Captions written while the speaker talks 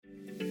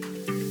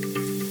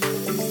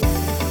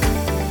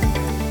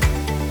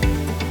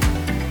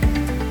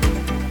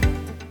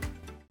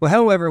Well,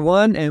 hello,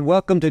 everyone, and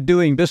welcome to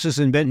Doing Business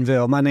in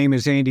Bentonville. My name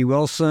is Andy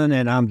Wilson,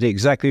 and I'm the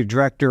Executive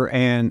Director,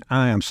 and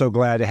I am so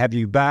glad to have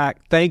you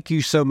back. Thank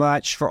you so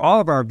much for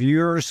all of our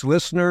viewers,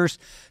 listeners.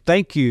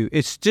 Thank you.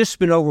 It's just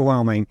been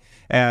overwhelming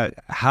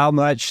how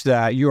much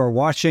that you are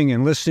watching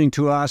and listening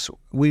to us.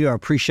 We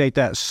appreciate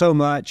that so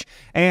much.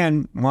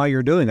 And while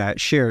you're doing that,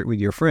 share it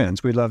with your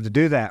friends. We'd love to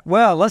do that.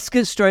 Well, let's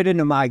get straight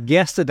into my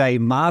guest today,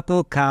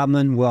 Michael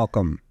Kleydman.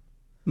 Welcome.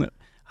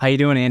 How you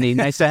doing, Andy?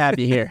 Nice to have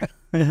you here.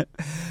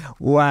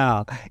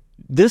 Wow.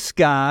 This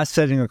guy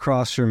sitting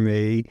across from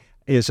me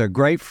is a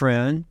great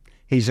friend.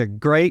 He's a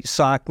great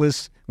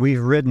cyclist. We've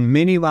ridden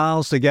many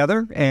miles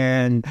together,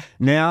 and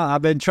now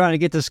I've been trying to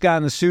get this guy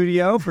in the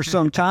studio for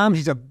some time.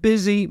 He's a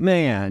busy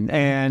man,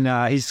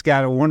 and he's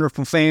got a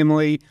wonderful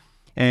family,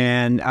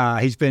 and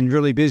he's been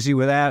really busy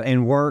with that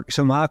and work.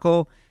 So,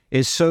 Michael,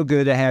 it's so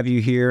good to have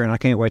you here, and I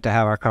can't wait to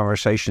have our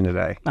conversation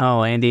today.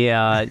 Oh, Andy,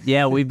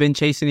 yeah, we've been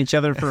chasing each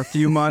other for a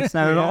few months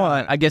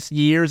now. I guess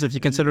years if you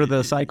consider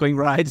the cycling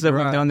rides that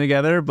we've done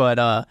together. But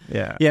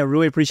yeah,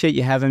 really appreciate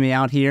you having me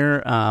out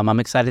here. I'm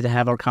excited to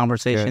have our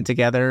conversation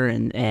together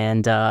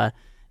and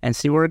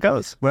see where it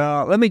goes.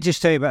 Well, let me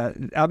tell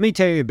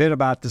you a bit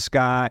about this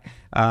guy.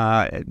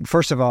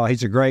 First of all,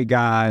 he's a great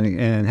guy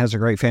and has a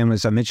great family,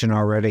 as I mentioned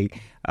already.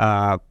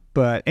 And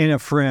a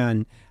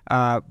friend.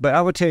 But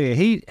I will tell you,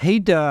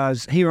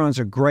 he runs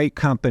a great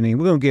company.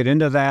 We're going to get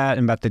into that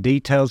and about the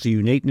details, the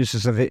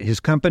uniquenesses of his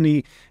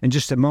company in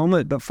just a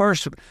moment. But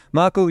first,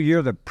 Michael,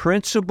 you're the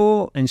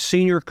principal and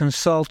senior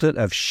consultant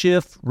of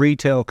Shift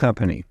Retail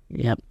Company.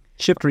 Yep.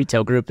 Shift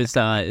Retail Group is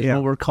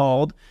what we're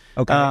called.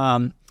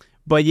 Okay.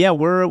 But yeah,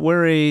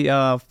 we're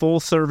a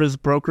full-service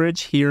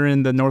brokerage here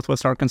in the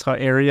Northwest Arkansas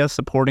area,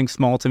 supporting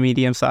small to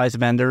medium-sized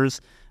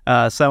vendors,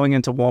 selling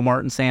into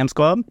Walmart and Sam's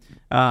Club.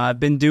 I've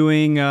been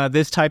doing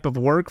this type of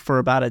work for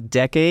about a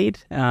decade,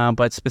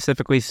 but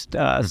specifically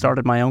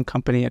started my own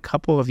company a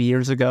couple of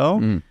years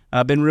ago.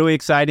 Been really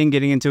exciting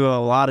getting into a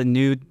lot of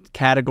new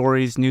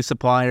categories, new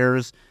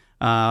suppliers,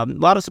 a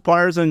lot of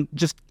suppliers and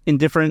just in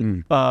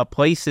different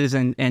places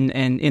and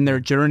in their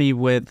journey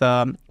with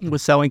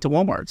selling to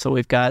Walmart. So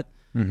we've got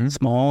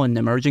small and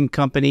emerging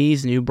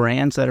companies, new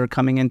brands that are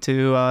coming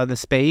into the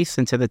space,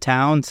 into the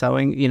town,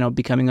 selling,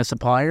 becoming a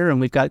supplier. And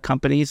we've got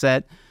companies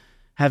that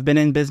have been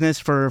in business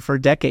for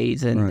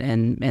decades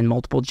and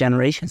multiple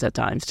generations at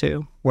times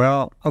too.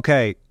 Well,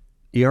 okay,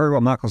 you heard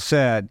what Michael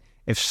said.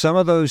 If some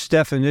of those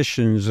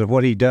definitions of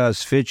what he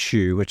does fits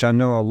you, which I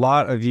know a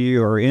lot of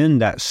you are in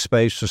that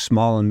space of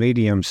small and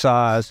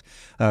medium-sized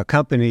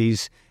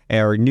companies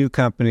or new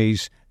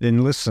companies,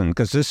 then listen,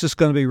 because this is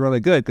going to be really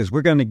good, because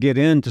we're going to get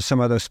into some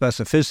of those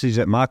specificities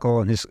that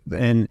Michael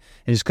and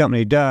his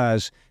company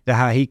does, to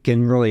how he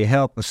can really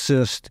help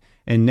assist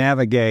and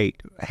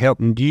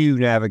helping you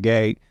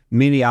navigate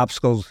many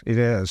obstacles it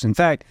is. In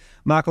fact,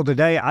 Michael,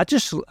 today I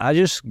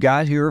just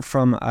got here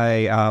from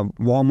a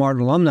Walmart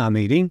alumni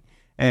meeting.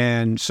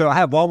 And so I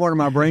have Walmart in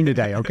my brain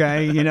today,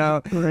 okay?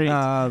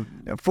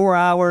 4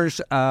 hours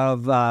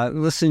of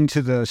listening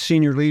to the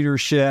senior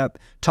leadership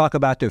talk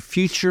about the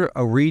future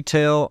of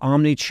retail,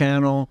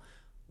 omnichannel.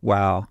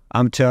 Wow,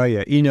 I'm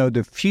telling you,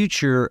 the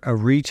future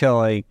of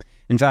retailing.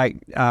 In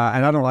fact,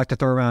 and I don't like to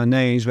throw around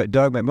names, but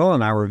Doug McMillan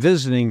and I were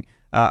visiting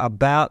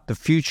about the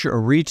future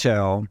of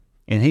retail,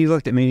 and he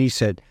looked at me and he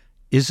said,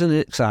 "Isn't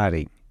it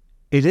exciting?"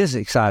 It is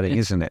exciting,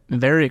 isn't it?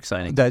 Very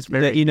exciting.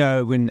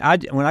 When I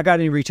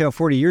got into retail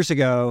 40 years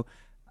ago,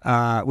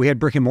 we had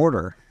brick and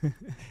mortar.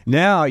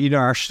 Now,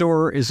 our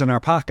store is in our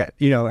pocket,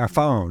 our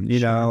phone,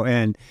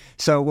 And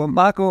so, well,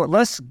 Michael,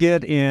 let's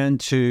get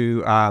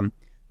into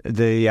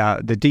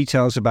the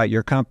details about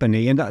your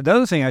company. And the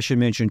other thing I should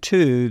mention,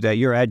 too, that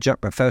you're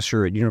adjunct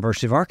professor at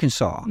University of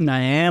Arkansas. I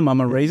am.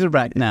 I'm a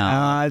Razorback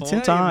now.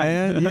 Full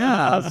time. Man.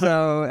 Yeah.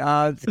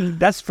 So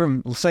that's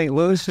from St.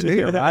 Louis to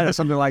here, right?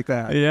 Something like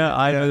that. Yeah.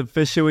 I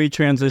officially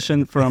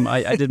transitioned from,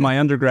 I did my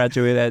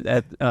undergraduate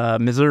at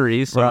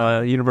Missouri,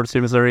 so University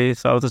of Missouri.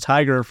 So I was a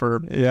Tiger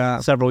for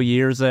several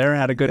years there,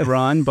 had a good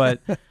run, but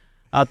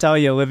I'll tell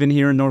you, living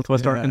here in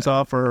Northwest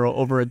Arkansas for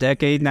over a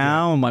decade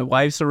now, and my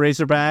wife's a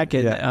Razorback,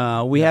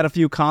 and we had a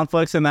few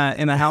conflicts in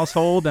the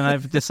household, and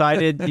I've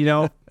decided,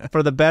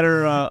 for the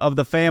better of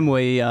the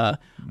family, I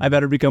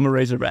better become a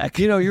Razorback.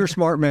 You're a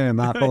smart man,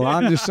 Michael.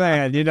 I'm just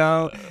saying,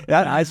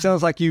 it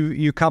sounds like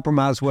you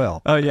compromise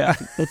well. Oh, yeah,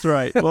 that's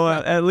right. Well,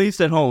 at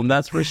least at home,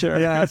 that's for sure.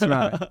 Yeah, that's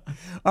right.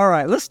 All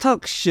right, let's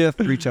talk Shift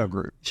Retail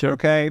Group. Sure.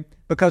 Okay?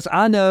 Because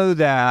I know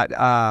that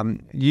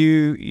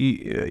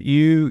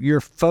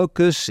your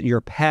focus, your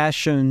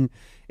passion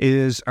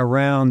is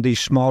around these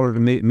smaller to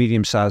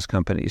medium-sized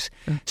companies.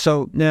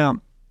 So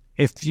now,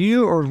 if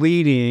you are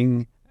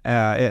leading,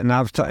 and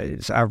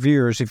our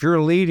viewers, if you're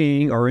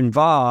leading or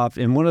involved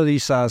in one of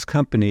these size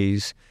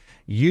companies,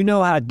 you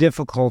know how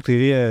difficult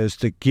it is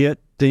to get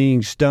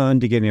things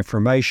done, to get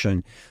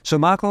information. So,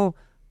 Michael,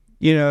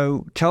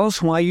 tell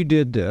us why you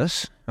did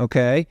this,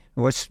 okay?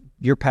 What's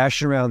your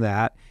passion around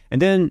that?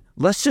 And then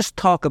let's just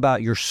talk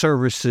about your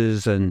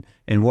services and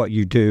what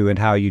you do and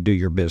how you do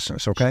your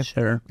business, okay?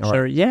 Sure.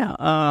 Right.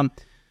 Yeah.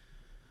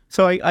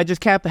 So I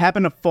just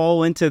happened to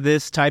fall into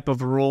this type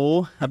of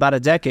role about a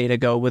decade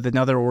ago with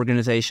another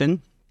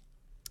organization,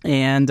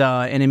 and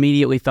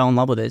immediately fell in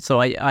love with it.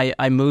 So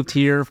I moved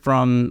here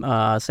from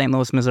St.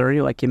 Louis,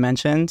 Missouri, like you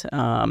mentioned.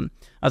 I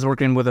was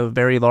working with a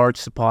very large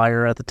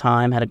supplier at the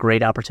time, had a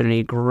great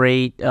opportunity,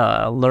 great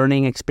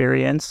learning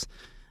experience.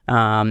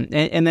 And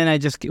then I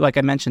just, like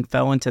I mentioned,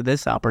 fell into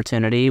this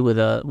opportunity with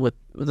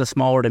the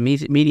smaller to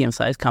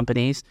medium-sized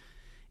companies.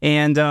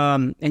 And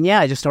yeah,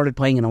 I just started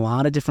playing in a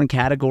lot of different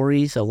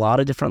categories, a lot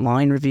of different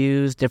line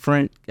reviews,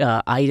 different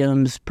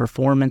items,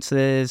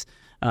 performances,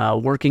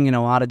 working in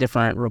a lot of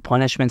different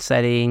replenishment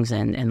settings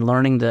and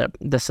learning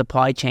the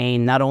supply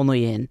chain, not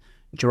only in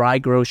dry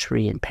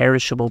grocery and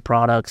perishable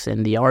products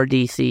and the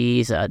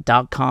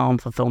RDCs, .com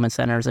fulfillment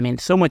centers. I mean,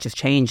 so much has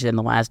changed in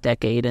the last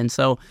decade. And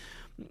so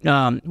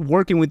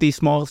working with these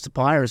small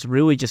suppliers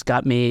really just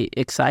got me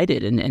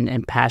excited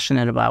and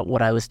passionate about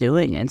what I was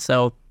doing. And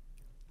so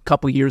a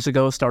couple years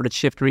ago, started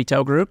Shift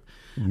Retail Group.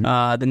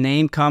 The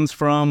name comes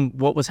from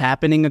what was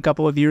happening a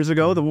couple of years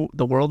ago.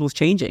 The world was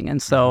changing.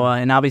 And so,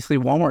 and obviously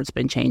Walmart's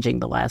been changing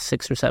the last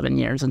 6 or 7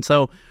 years. And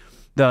so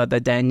the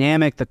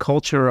dynamic, the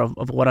culture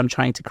of what I'm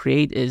trying to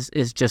create is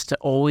just to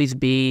always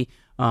be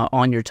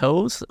on your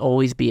toes,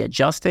 always be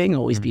adjusting,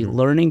 always be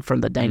learning from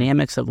the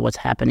dynamics of what's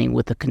happening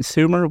with the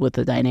consumer, with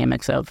the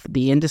dynamics of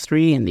the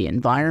industry and the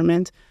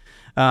environment.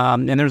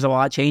 And there's a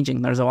lot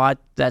changing. There's a lot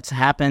that's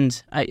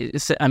happened.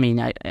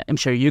 I'm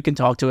sure you can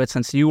talk to it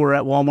since you were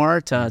at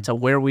Walmart to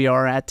where we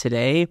are at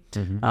today.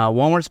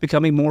 Walmart's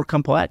becoming more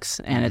complex,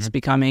 and it's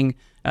becoming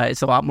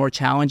it's a lot more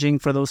challenging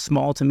for those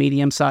small to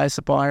medium-sized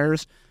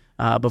suppliers.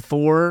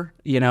 Before,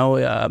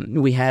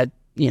 we had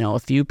a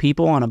few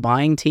people on a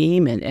buying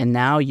team, and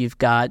now you've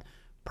got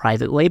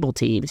private label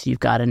teams. You've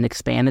got an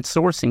expanded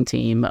sourcing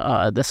team.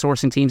 The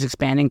sourcing team's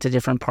expanding to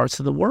different parts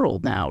of the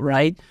world now,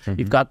 right?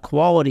 You've got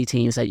quality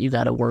teams that you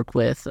got to work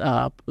with,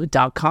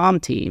 .com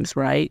teams,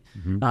 right?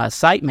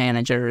 Site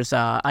managers,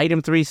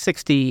 item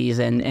 360s,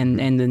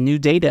 and the new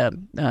data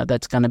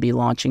that's going to be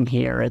launching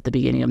here at the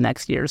beginning of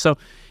next year. So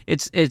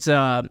it's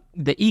the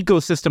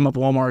ecosystem of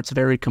Walmart's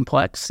very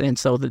complex, and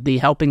so the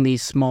helping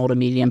these small to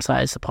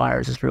medium-sized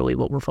suppliers is really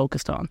what we're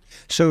focused on.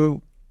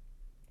 So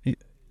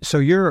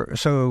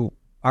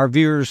our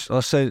viewers,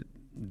 let's say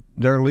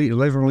they're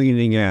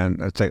leaning in.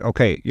 Let's say,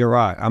 okay, you're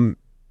right.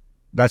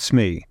 That's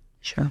me.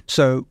 Sure.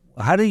 So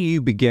how do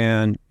you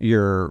begin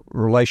your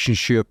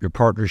relationship, your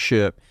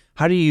partnership?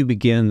 How do you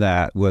begin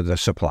that with a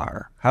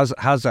supplier?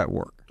 How's that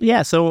work?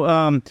 Yeah.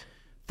 So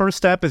first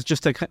step is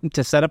just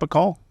to set up a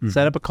call.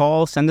 Set up a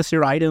call. Send us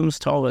your items.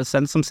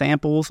 Send some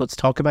samples. Let's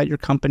talk about your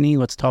company.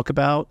 Let's talk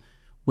about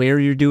where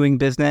you're doing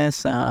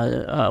business.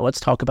 Let's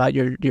talk about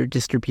your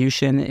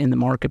distribution in the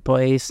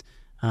marketplace.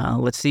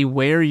 Let's see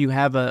where you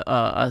have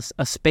a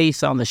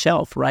space on the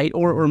shelf, right?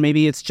 Or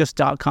maybe it's just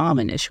 .com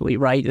initially,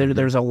 right?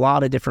 There's a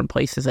lot of different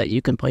places that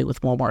you can play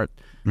with Walmart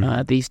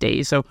these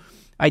days. So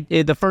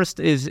the first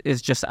is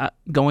just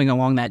going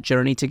along that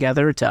journey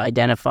together to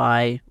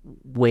identify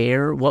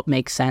what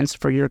makes sense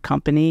for your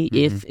company,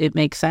 if it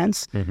makes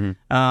sense.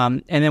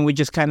 And then we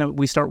just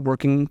we start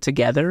working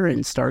together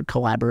and start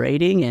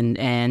collaborating.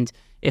 And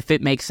if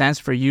it makes sense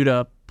for you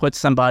to put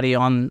somebody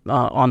on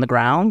the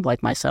ground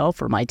like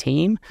myself or my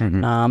team,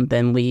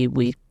 then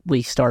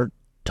we start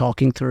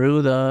talking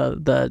through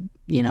the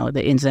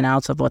ins and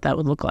outs of what that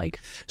would look like.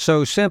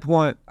 So step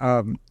one,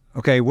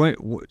 okay.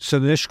 So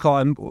the initial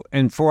call,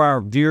 and for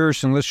our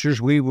viewers and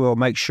listeners, we will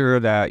make sure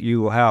that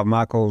you will have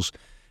Michael's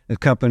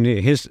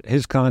company, his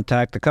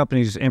contact, the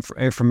company's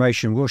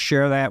information. We'll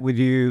share that with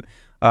you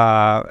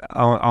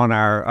on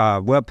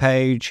our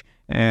webpage.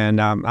 And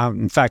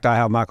in fact, I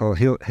have Michael.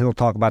 He'll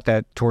talk about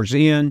that towards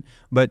the end.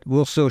 But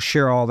we'll still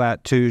share all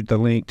that to the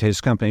link to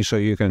his company, so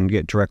you can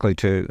get directly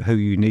to who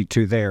you need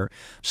to there.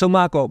 So,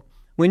 Michael,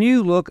 when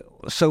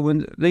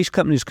these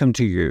companies come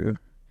to you,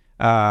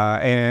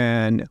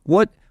 and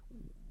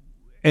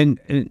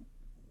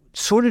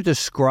sort of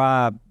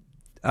describe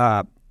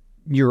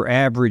your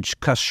average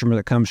customer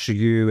that comes to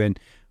you, and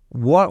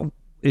what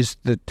is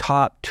the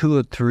top 2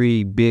 or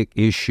 3 big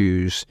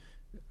issues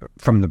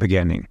from the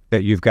beginning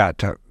that you've got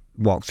to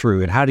walk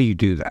through, and how do you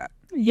do that?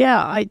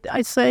 Yeah,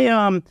 I'd say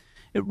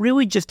it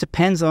really just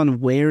depends on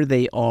where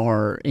they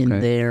are in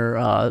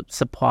their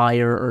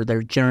supplier or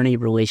their journey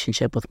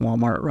relationship with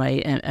Walmart,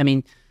 right? And I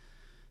mean,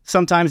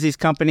 sometimes these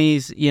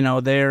companies,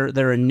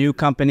 they're a new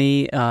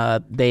company.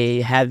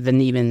 They don't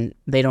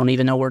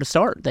even know where to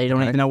start. They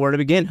don't even know where to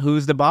begin.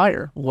 Who's the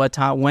buyer?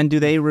 When do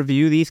they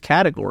review these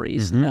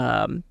categories?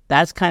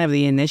 That's kind of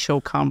the initial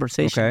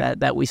conversation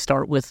that we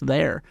start with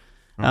there.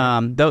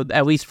 Though,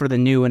 at least for the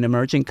new and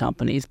emerging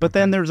companies. But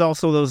then there's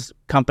also those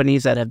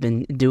companies that have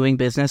been doing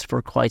business for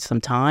quite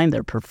some time.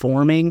 They're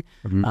performing.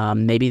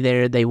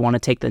 Maybe they want to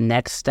take the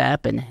next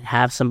step and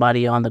have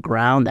somebody on the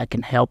ground that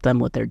can help them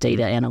with their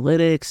data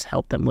analytics,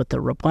 help them with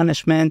their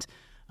replenishment.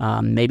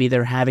 Maybe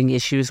they're having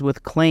issues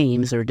with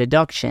claims or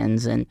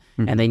deductions, and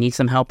they need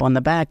some help on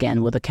the back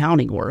end with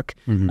accounting work.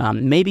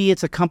 Maybe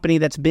it's a company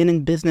that's been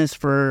in business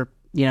for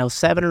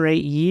 7 or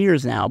 8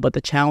 years now, but the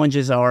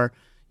challenges are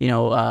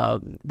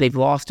they've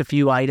lost a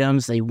few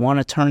items. They want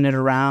to turn it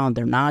around.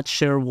 They're not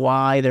sure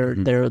why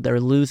they're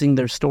losing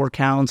their store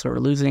counts or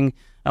losing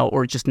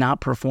or just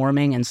not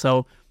performing. And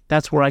so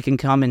that's where I can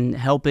come and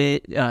help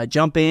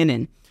jump in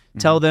and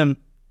tell them,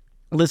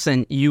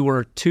 listen, you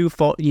were too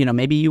far,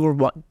 maybe you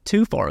were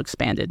too far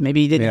expanded.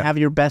 Maybe you didn't have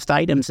your best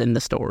items in the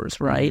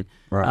stores, right?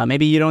 Right.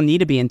 Maybe you don't need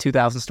to be in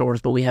 2,000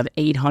 stores, but we have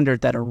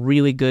 800 that are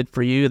really good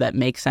for you, that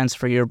make sense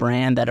for your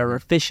brand, that are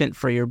efficient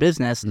for your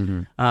business,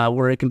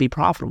 where it can be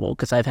profitable.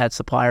 Because I've had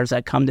suppliers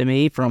that come to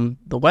me from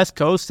the West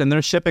Coast and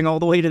they're shipping all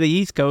the way to the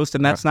East Coast,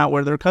 and that's not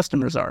where their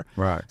customers are.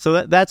 Right.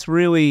 So that's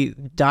really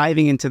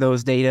diving into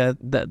those data,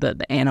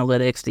 the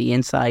analytics, the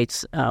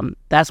insights.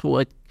 That's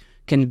what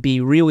can be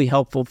really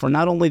helpful for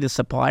not only the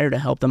supplier to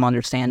help them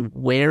understand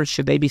where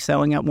should they be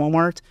selling at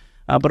Walmart,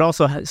 but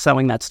also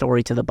selling that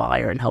story to the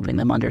buyer and helping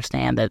them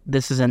understand that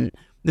this is an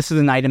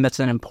item that's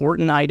an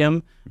important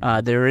item.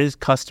 There is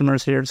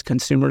customers here,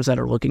 consumers that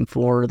are looking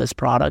for this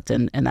product,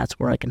 and that's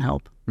where I can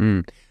help.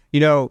 You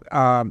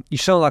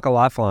sound like a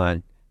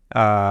lifeline.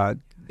 To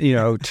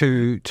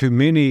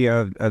many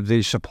of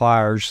these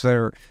suppliers that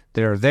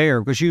are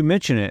there, because you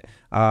mentioned it.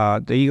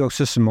 The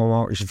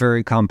ecosystem is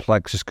very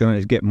complex. It's going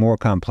to get more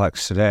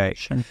complex today.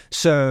 Sure.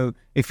 So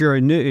if you're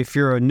a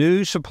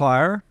new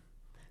supplier,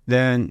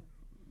 then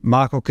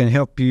Michael can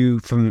help you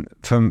from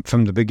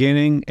the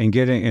beginning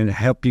and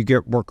help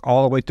you work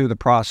all the way through the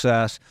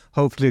process.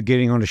 Hopefully,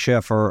 getting on the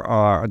shelf or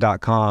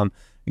 .com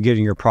and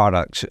getting your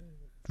products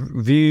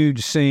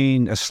viewed,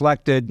 seen,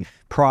 selected,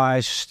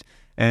 priced,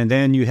 and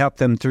then you help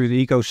them through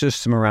the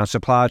ecosystem around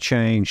supply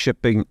chain,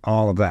 shipping,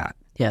 all of that.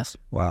 Yes.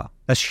 Wow,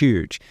 that's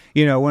huge.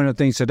 One of the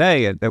things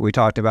today that we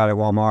talked about at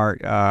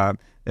Walmart,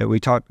 that we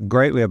talked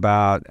greatly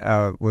about,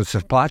 was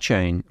supply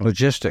chain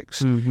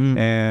logistics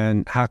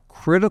and how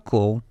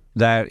critical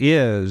that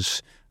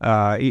is,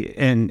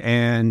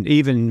 and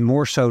even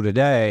more so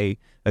today,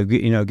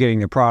 getting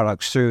the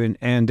products through,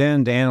 and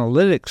then the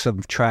analytics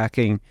of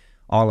tracking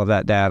all of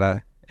that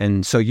data.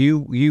 And so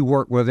you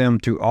work with them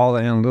through all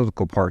the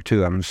analytical part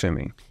too, I'm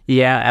assuming.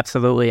 Yeah,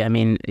 absolutely. I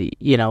mean,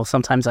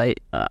 sometimes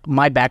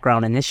my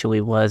background initially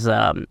was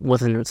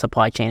in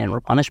supply chain and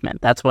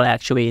replenishment. That's what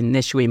actually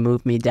initially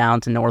moved me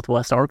down to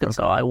Northwest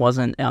Arkansas. Okay. I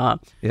wasn't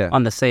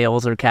on the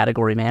sales or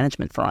category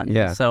management front.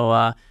 Yeah. So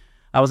I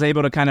was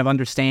able to kind of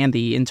understand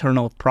the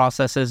internal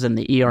processes and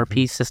the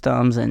ERP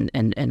systems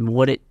and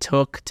what it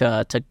took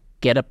to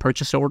get a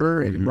purchase order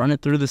and run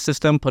it through the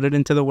system, put it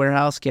into the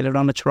warehouse, get it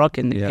on the truck,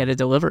 and get it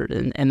delivered.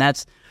 And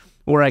that's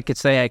where I could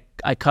say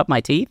I cut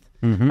my teeth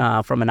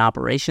from an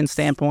operations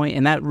standpoint.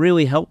 And that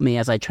really helped me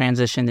as I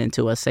transitioned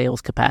into a sales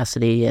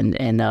capacity and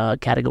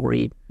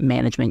category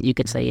management, you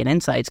could say, an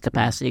insights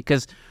capacity.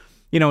 Because,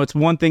 it's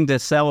one thing to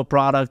sell a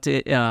product,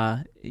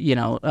 into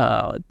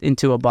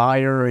a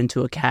buyer or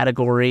into a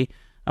category,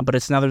 but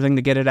it's another thing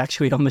to get it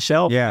actually on the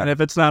shelf. Yeah. And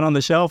if it's not on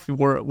the shelf,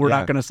 we're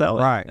not going to sell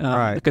it.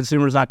 Right. The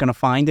consumer's not going to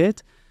find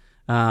it.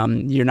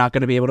 You're not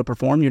going to be able to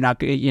perform. You're not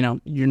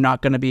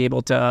going to be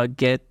able to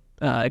get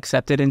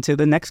accepted into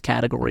the next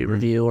category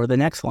review or the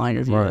next line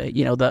review. Right.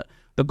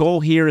 The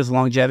goal here is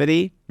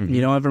longevity. You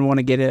don't ever want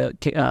to get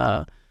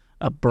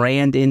a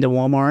brand into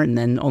Walmart and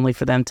then only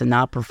for them to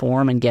not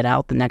perform and get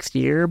out the next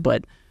year.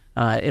 But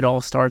it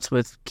all starts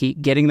with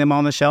getting them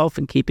on the shelf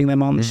and keeping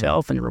them on the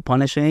shelf and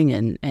replenishing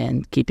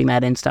and keeping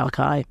that in-stock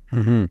high.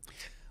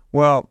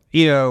 Well,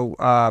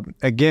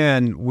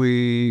 again,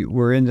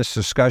 we're in this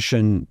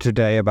discussion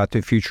today about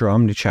the future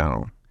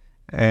omnichannel.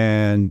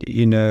 And,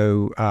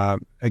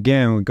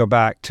 again, we go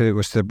back to, it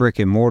was the brick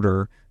and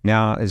mortar.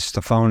 Now it's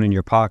the phone in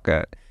your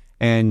pocket.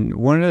 And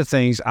one of the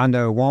things I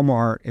know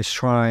Walmart is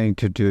trying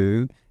to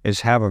do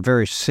is have a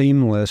very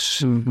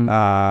seamless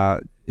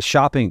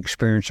shopping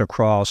experience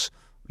across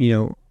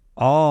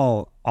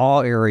all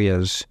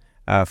areas,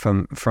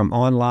 from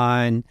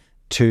online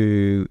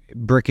to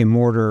brick and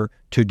mortar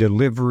to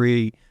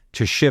delivery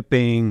to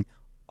shipping.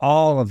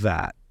 All of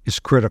that is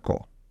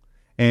critical.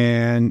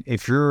 And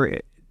if you're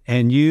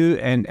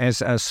and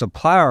as a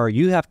supplier,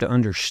 you have to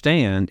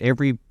understand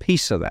every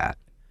piece of that,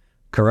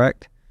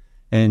 correct?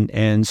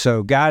 And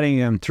so guiding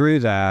them through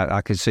that,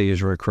 I could see, is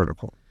very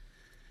critical.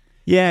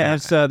 Yeah,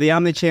 it's, the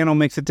omnichannel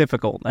makes it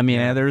difficult. I mean,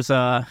 there's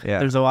a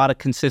lot of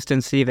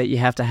consistency that you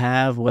have to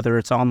have, whether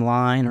it's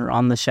online or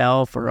on the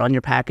shelf or on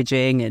your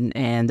packaging,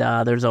 and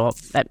there's a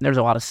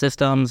lot of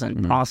systems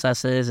and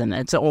processes, and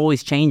it's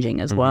always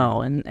changing as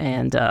well. And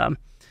the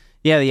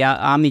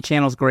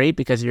omnichannel is great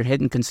because you're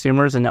hitting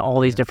consumers in all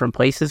these different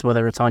places,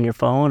 whether it's on your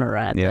phone or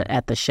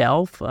at the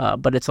shelf.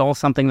 But it's all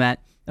something that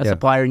a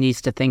supplier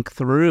needs to think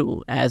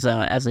through as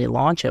they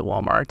launch at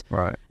Walmart.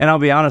 Right. And I'll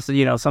be honest,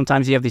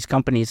 sometimes you have these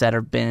companies that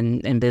have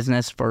been in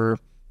business for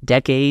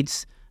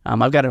decades.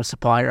 I've got a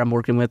supplier I'm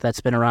working with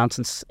that's been around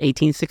since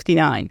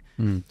 1869.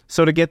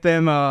 So to get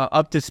them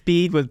up to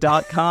speed with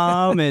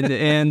 .com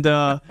and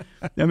I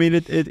mean,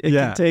 it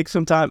can take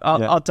some time.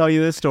 I'll tell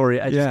you this story.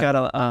 I just got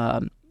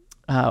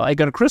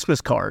a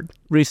Christmas card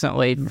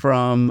recently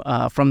from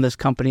this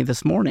company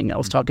this morning. I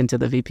was talking to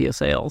the VP of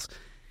sales.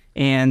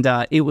 and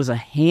it was a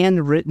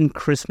handwritten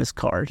Christmas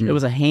card. It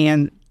was a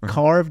hand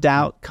carved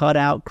out, cut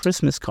out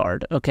Christmas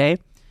card. Okay,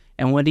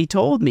 and what he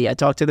told me, I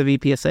talked to the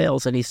VP of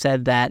sales, and he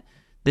said that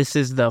this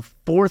is the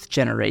fourth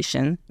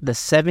generation, the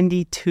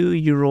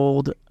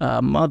 72-year-old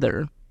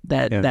mother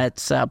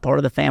that's part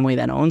of the family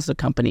that owns the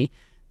company,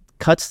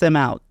 cuts them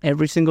out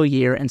every single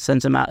year and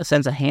sends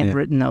a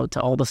handwritten note to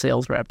all the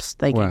sales reps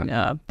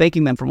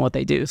thanking them for what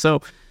they do.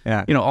 So,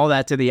 all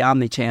that to the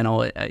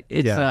omnichannel,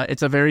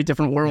 it's a very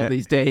different world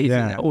these days.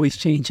 And always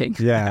changing.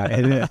 Yeah,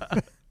 it is.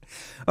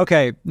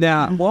 Okay,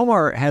 now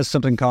Walmart has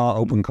something called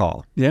Open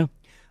Call. Yeah.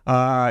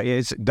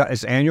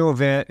 It's annual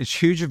event. It's a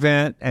huge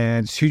event,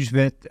 and it's a huge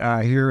event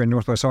here in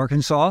Northwest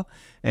Arkansas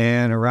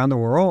and around the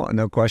world,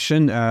 no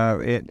question.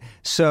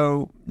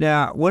 So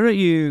now, why don't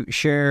you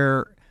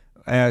share,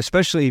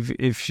 especially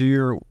if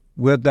you're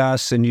with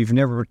us and you've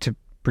never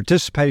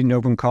participated in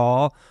Open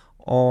Call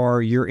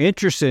or you're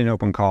interested in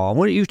Open Call,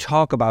 why don't you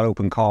talk about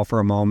Open Call for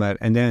a moment,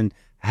 and then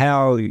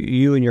how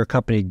you and your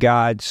company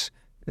guides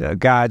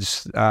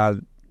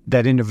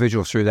that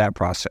individual through that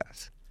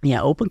process.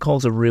 Yeah, Open Call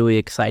is a really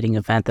exciting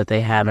event that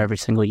they have every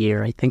single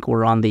year. I think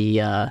we're on the,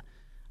 I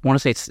want to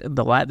say it's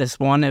this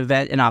one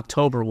event in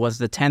October was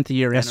the 10th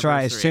year That's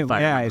anniversary.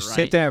 Right.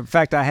 It's in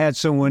fact, I had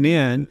someone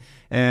in,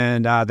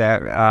 and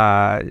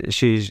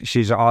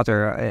she's an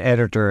author,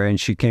 editor, and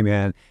she came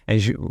in,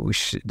 and she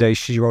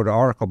wrote an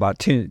article about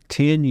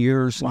 10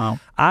 years. Wow.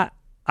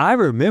 I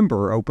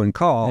remember Open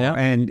Call, Yeah.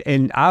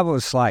 and I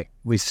was like,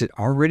 we said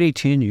already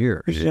 10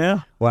 years. Yeah.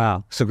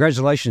 Wow. So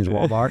congratulations,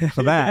 Walmart,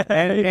 for that.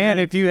 And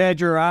if you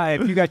got your eye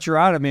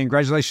on me,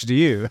 congratulations to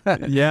you.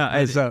 Yeah.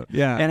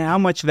 And how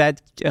much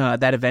that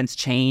event's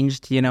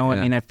changed, I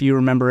mean, if you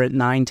remember it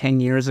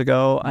 9-10 years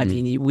ago, I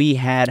mean, we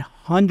had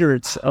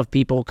hundreds of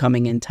people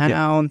coming in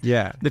town.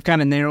 Yeah. They've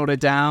kind of narrowed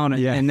it down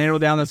and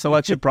narrowed down the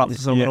selection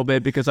process a little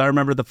bit, because I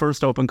remember the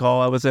first Open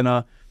Call, I was in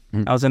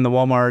the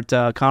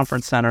Walmart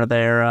conference center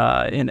there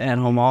at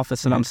home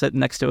office, and I'm sitting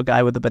next to a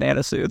guy with a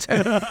banana suit.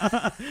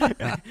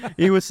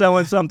 He was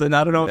selling something.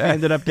 I don't know if he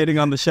ended up getting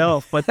on the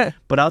shelf,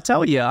 but I'll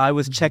tell you, I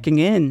was checking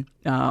in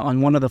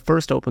on one of the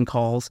first Open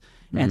Calls,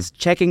 and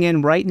checking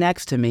in right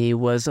next to me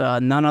was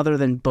none other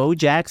than Bo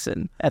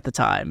Jackson at the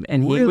time,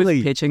 and he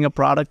was pitching a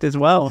product as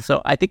well.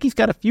 So I think he's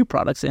got a few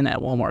products in at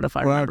Walmart, if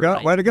I remember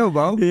right. Way to go,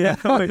 Bo. Yeah,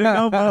 way to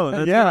go,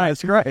 Bo.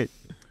 That's great.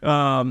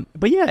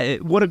 But yeah,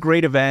 what a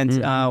great event.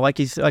 Like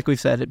we've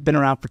said, it's been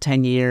around for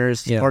 10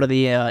 years. Yeah. Part of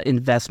the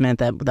investment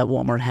that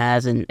Walmart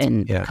has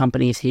in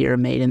companies here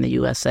made in the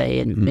USA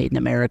and made in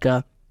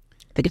America.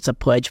 I think it's a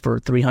pledge for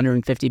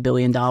 $350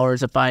 billion,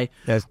 if I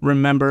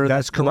remember.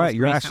 That's correct.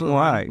 You're absolutely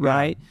right.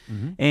 Right.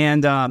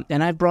 And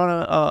I've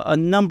brought a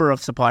number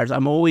of suppliers.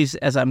 I'm always,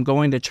 as I'm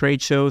going to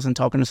trade shows and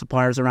talking to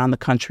suppliers around the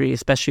country,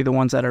 especially the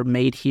ones that are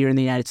made here in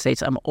the United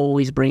States, I'm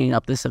always bringing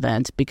up this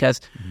event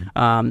because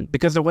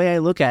the way I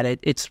look at it,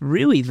 it's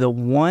really the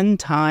one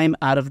time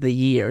out of the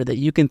year that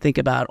you can think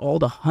about all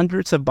the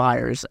hundreds of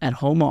buyers at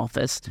home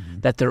office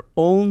that their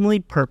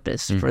only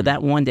purpose for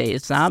that one day,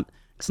 it's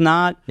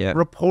not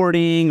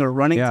reporting or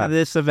running to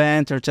this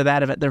event or to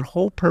that event. Their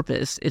whole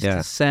purpose is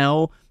to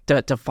sell,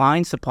 to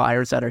find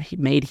suppliers that are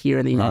made here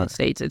in the United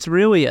States. It's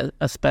really a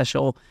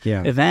special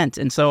event.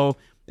 And so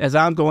as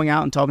I'm going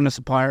out and talking to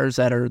suppliers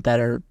that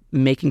are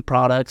making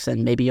products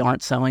and maybe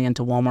aren't selling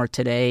into Walmart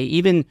today,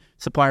 even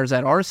suppliers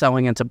that are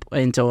selling into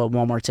a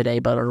Walmart today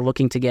but are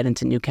looking to get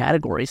into new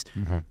categories,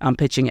 I'm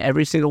pitching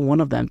every single one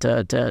of them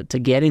to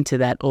get into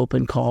that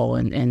Open Call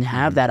and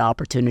have that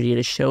opportunity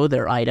to show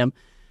their item.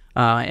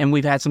 And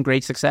we've had some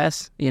great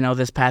success.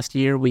 This past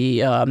year we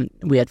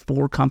had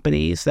 4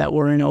 companies that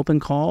were in Open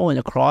Call and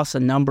across a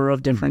number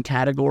of different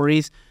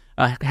categories.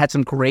 Had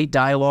some great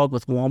dialogue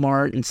with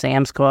Walmart and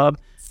Sam's Club.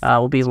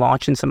 We'll be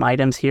launching some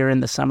items here in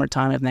the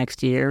summertime of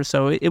next year.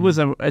 So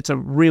it's a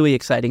really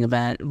exciting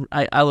event.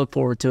 I look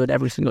forward to it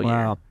every single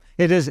year.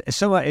 It is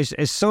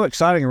it's so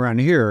exciting around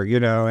here,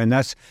 and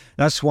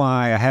that's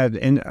why I had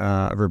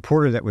a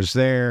reporter that was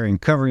there and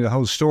covering the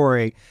whole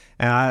story.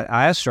 And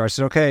I asked her, I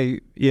said,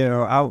 okay,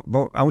 I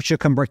want you to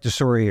come break the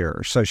story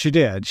here. So she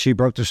did. She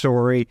broke the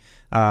story,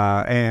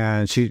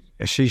 and she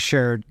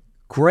shared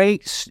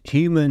great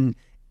human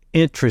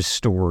interest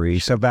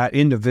stories about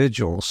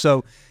individuals.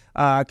 So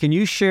can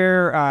you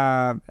share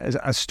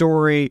a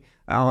story,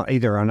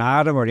 either an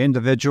item or an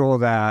individual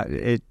that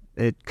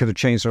it could have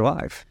changed their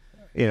life?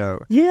 Yeah,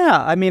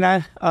 I mean,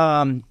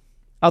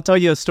 I'll tell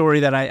you a story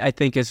that I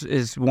think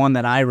is one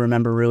that I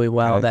remember really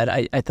well, that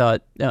I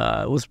thought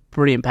was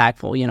pretty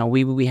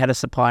impactful. We had a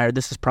supplier,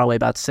 this is probably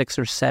about 6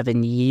 or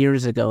 7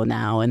 years ago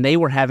now, and they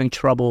were having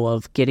trouble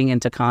of getting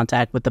into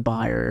contact with the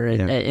buyer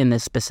in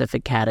this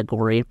specific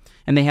category,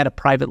 and they had a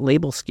private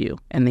label SKU,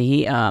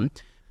 and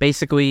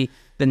basically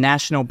the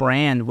national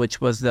brand, which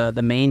was the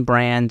main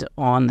brand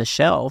on the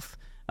shelf,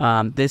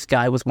 This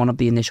guy was one of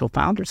the initial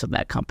founders of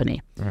that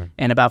company.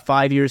 And about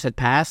 5 years had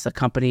passed. The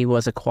company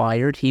was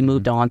acquired. He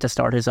moved on to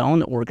start his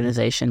own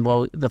organization.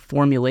 Well, the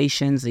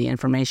formulations, the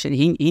information,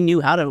 he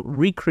knew how to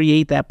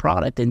recreate that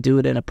product and do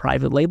it in a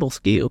private label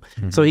SKU.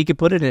 So he could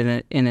put it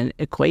in an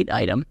equate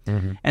item.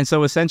 And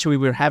so essentially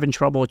we were having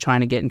trouble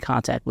trying to get in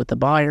contact with the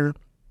buyer.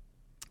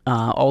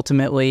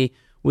 Ultimately,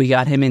 we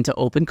got him into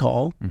open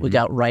call. We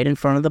got right in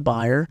front of the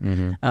buyer.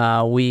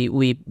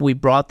 We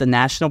brought the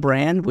national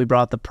brand. We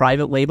brought the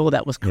private label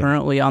that was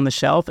currently on the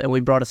shelf, and we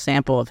brought a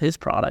sample of his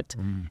product,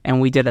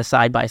 and we did a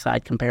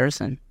side-by-side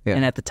comparison.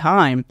 And at the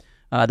time,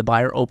 the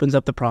buyer opens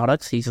up the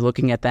products. He's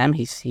looking at them.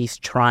 He's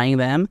trying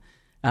them.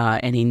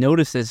 And he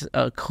notices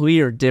a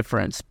clear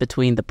difference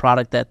between the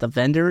product that the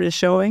vendor is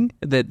showing,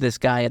 that this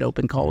guy at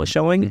Open Call is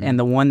showing, and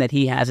the one that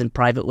he has in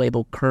private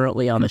label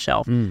currently on the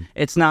shelf.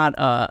 It's not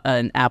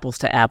an apples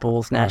to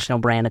apples national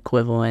brand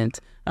equivalent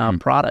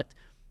product.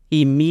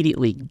 He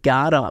immediately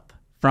got up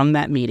from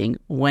that meeting,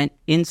 went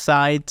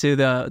inside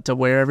to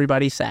where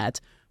everybody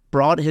sat,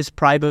 brought his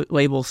private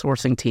label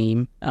sourcing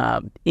team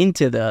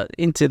into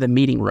the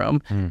meeting room,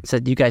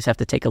 said, "You guys have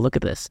to take a look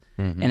at this."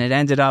 And it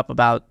ended up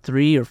about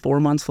 3 or 4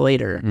 months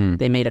later,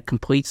 they made a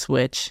complete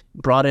switch,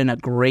 brought in a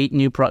great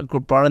new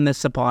brought in this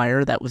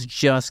supplier that was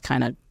just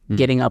kind of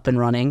getting up and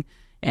running,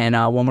 and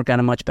Walmart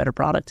got a much better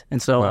product.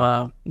 And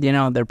so,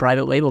 their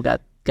private label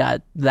got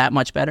that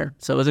much better.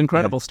 So it was an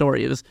incredible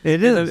story.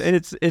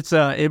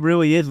 It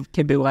really is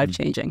can be life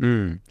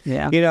changing.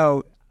 Yeah.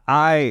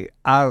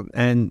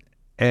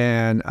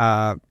 And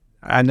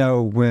I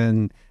know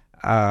when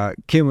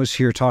Kim was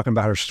here talking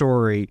about her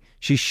story,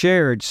 she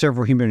shared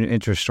several human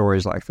interest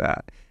stories like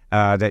that,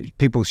 that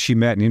people she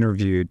met and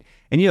interviewed.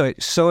 And,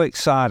 it's so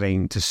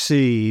exciting to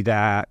see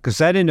that, because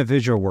that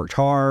individual worked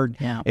hard.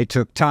 Yeah. It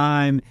took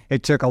time.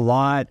 It took a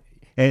lot.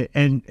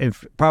 And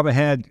probably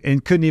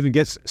couldn't even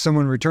get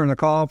someone to return the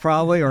call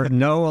probably, or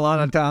no a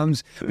lot of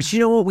times. But you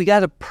know what?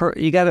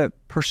 You got to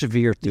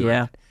persevere through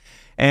it.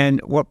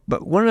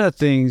 But one of the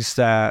things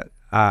that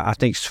I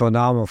think is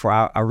phenomenal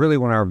I really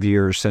want our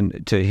viewers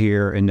to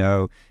hear and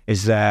know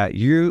is that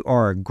you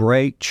are a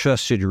great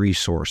trusted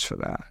resource for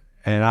that.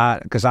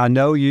 And because I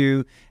know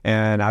you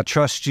and I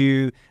trust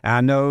you, and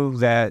I know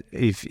that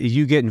if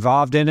you get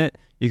involved in it,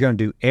 you're going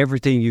to do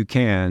everything you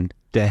can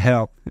to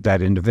help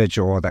that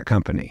individual or that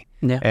company.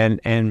 Yeah.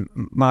 And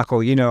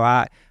Michael,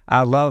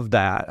 I love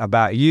that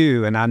about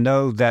you, and I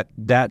know that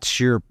that's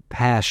your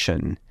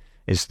passion.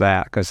 Is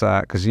that because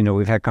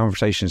we've had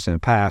conversations in the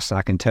past, and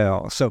I can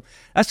tell. So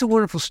that's a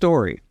wonderful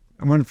story.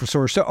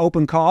 So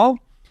Open Call,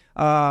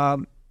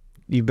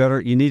 you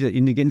need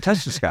to get in touch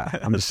with this guy.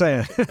 I'm just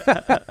saying.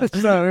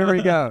 So here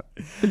we go.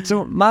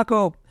 So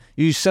Michael,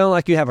 you sound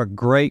like you have a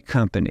great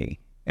company,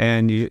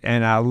 and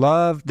I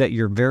love that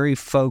you're very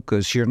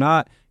focused. You're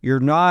not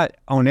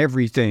on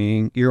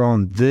everything. You're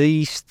on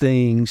these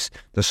things,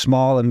 the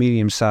small and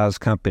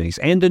medium-sized companies,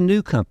 and the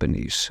new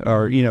companies,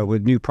 or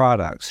with new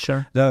products.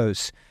 Sure.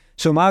 Those.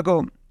 So,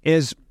 Michael,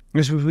 as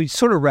we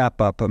sort of wrap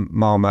up a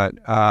moment,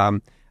 I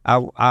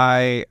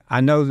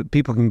know that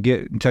people can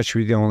get in touch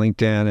with you on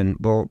LinkedIn, and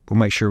we'll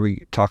make sure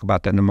we talk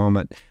about that in a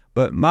moment.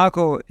 But,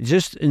 Michael,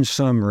 just in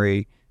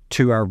summary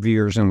to our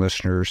viewers and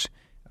listeners,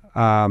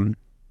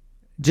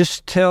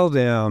 just tell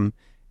them,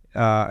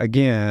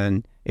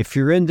 again, if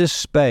you're in this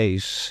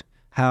space,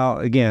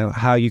 how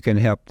you can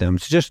help them.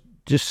 So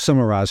just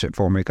summarize it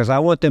for me, because I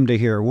want them to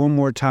hear one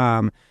more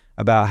time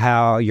about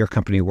how your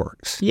company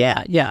works.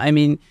 Yeah. I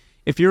mean,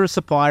 if you're a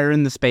supplier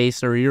in the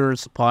space, or you're a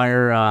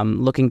supplier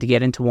looking to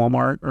get into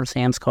Walmart or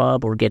Sam's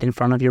Club or get in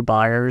front of your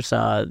buyers,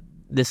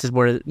 this is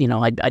where,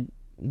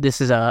 this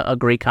is a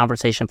great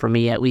conversation for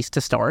me, at least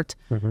to start.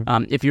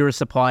 If you're a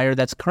supplier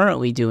that's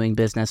currently doing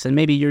business, and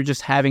maybe you're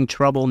just having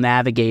trouble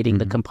navigating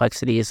the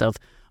complexities of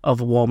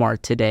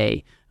Walmart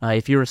today.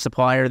 If you're a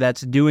supplier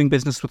that's doing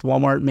business with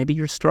Walmart, maybe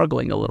you're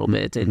struggling a little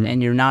bit,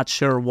 and you're not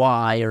sure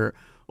why,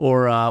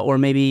 or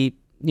maybe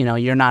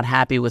you're not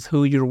happy with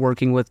who you're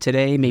working with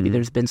today. Maybe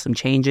there's been some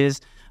changes.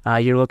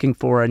 You're looking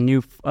for a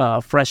new,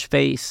 fresh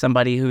face,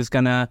 somebody who's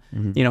gonna,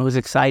 who's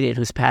excited,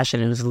 who's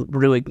passionate, who's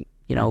really,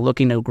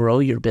 looking to grow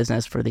your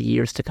business for the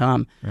years to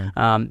come.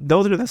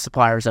 Those are the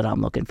suppliers that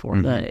I'm looking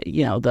for.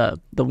 The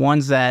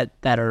ones that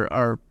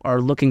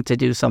are looking to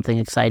do something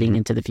exciting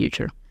into the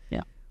future.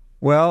 Yeah.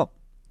 Well,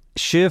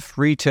 Shift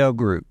Retail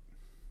Group.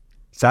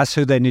 That's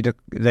who they need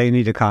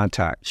to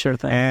contact. Sure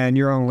thing. And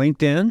you're on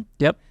LinkedIn.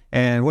 Yep.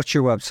 And what's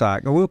your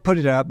website? We'll put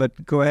it up,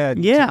 but go ahead.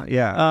 Yeah.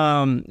 Yeah.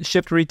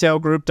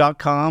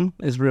 Shiftretailgroup.com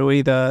is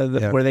really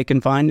where they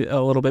can find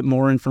a little bit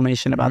more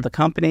information about the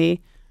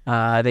company.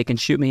 They can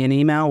shoot me an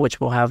email, which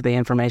will have the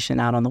information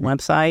out on the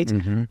website.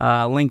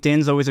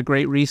 LinkedIn's always a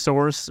great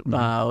resource,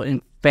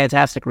 and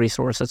fantastic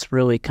resource that's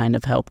really kind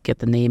of helped get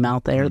the name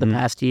out there the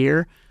past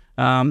year.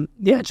 Happy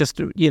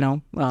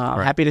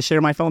to share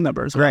my phone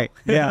number as well. Great.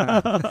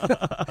 Yeah.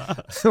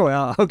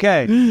 Well,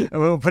 okay.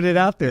 We'll put it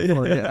out there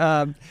for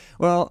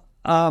you.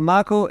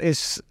 Michael,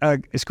 it's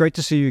great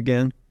to see you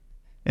again.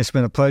 It's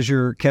been a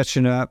pleasure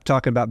catching up,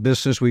 talking about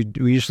business. We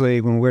usually,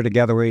 when we're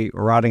together, we're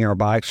riding our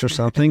bikes or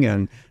something,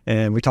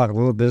 and we talk a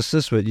little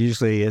business, but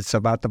usually it's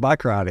about the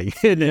bike riding.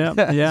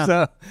 Yeah.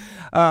 So,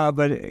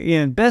 but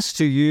again, best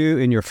to you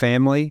and your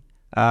family.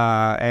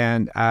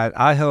 And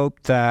I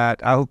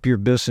hope your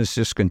business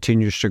just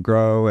continues to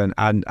grow. And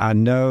I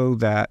know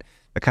that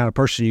the kind of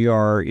person you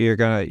are, you're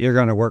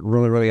gonna work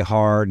really, really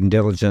hard and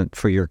diligent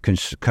for your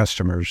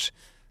customers.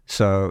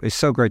 So it's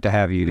so great to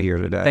have you here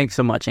today. Thanks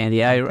so much,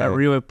 Andy. I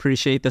really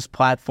appreciate this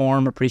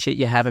platform. Appreciate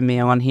you having me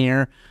on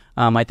here.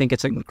 I think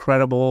it's an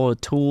incredible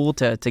tool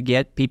to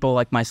get people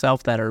like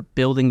myself that are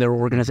building their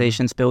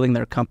organizations, building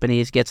their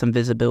companies, get some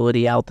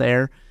visibility out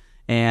there.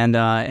 And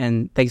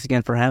thanks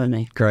again for having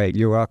me. Great.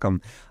 You're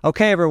welcome.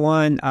 Okay,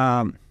 everyone.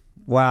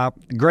 Wow.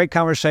 Great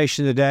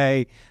conversation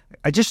today.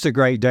 Just a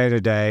great day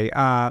today.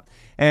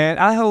 And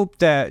I hope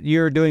that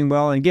you're doing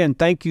well. And again,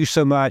 thank you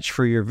so much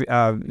for your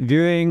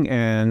viewing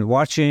and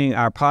watching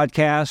our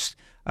podcast.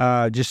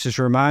 Just as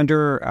a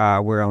reminder,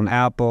 we're on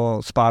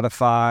Apple,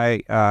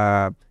 Spotify,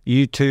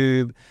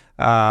 YouTube,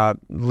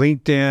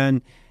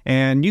 LinkedIn,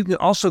 and you can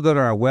also go to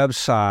our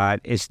website.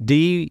 It's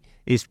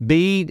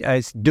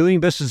doing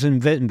business in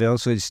Bentonville,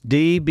 so it's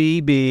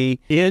dbbnwa.com.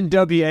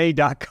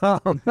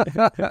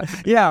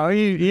 Yeah,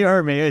 you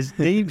heard me. It's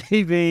dbbnwa.com,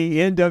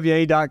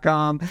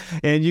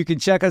 and you can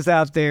check us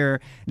out there.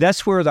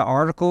 That's where the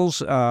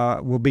articles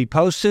will be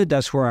posted.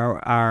 That's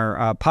where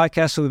our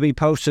podcast will be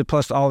posted,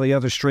 plus all the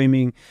other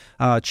streaming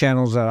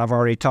channels that I've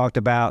already talked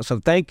about. So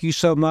thank you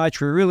so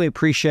much. We really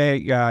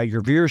appreciate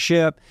your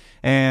viewership.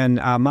 And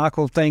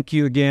Michael, thank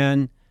you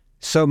again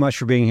so much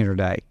for being here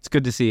today. It's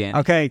good to see you, Andy.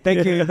 Okay,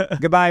 thank you.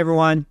 Goodbye,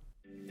 everyone.